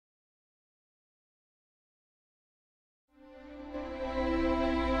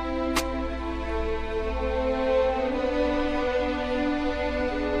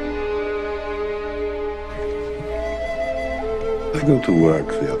go to work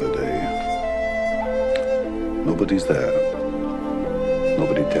the other day. Nobody's there.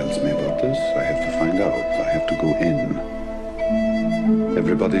 Nobody tells me about this. I have to find out. I have to go in.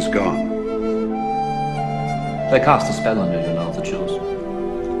 Everybody's gone. They cast a spell on you, the Jews.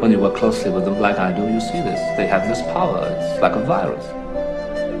 When you work closely with them like I do, you see this. They have this power. It's like a virus.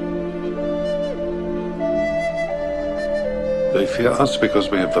 They fear us because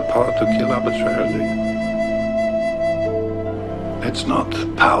we have the power to kill arbitrarily. It's not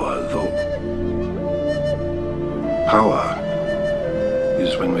power, though. Power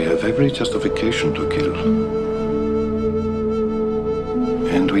is when we have every justification to kill.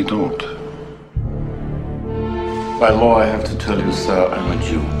 And we don't. By law, I have to tell you, sir, I'm a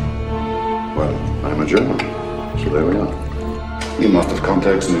Jew. Well, I'm a German, so there we are. You must have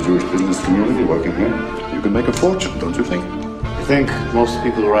contacts in the Jewish business community working here. You can make a fortune, don't you think? I think most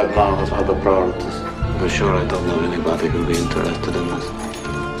people right now have other priorities. For sure, I don't know anybody who'll be interested in this.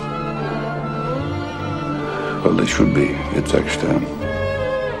 Well, they should be. It's extra.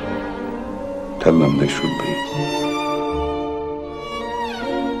 Tell them they should be.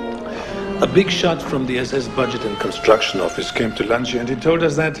 A big shot from the SS Budget and Construction Office came to lunch here and he told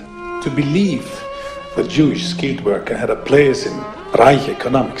us that to believe the Jewish skilled worker had a place in Reich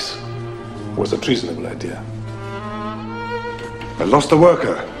economics was a treasonable idea. I lost a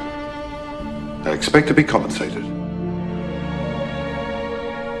worker. I expect to be compensated.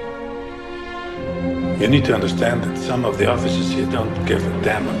 You need to understand that some of the officers here don't give a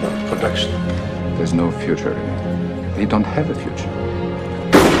damn about production. There's no future. They don't have a future.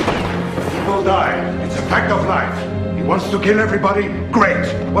 People die. It's a fact of life. He wants to kill everybody. Great.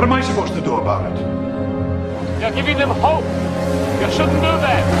 What am I supposed to do about it? You're giving them hope. You shouldn't do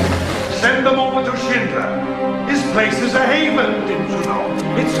that. Send them over to Schindler. This place is a haven, didn't you know?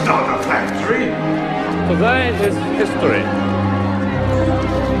 It's not a factory. Today is history.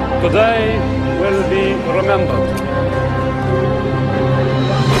 Today will be remembered.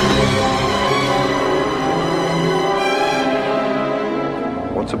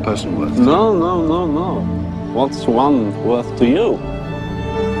 What's a person worth? No. What's one worth to you?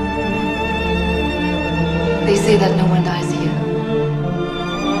 They say that no one dies here.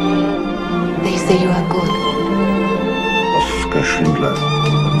 They say you are good. Schindler.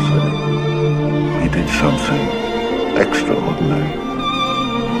 He did something extraordinary.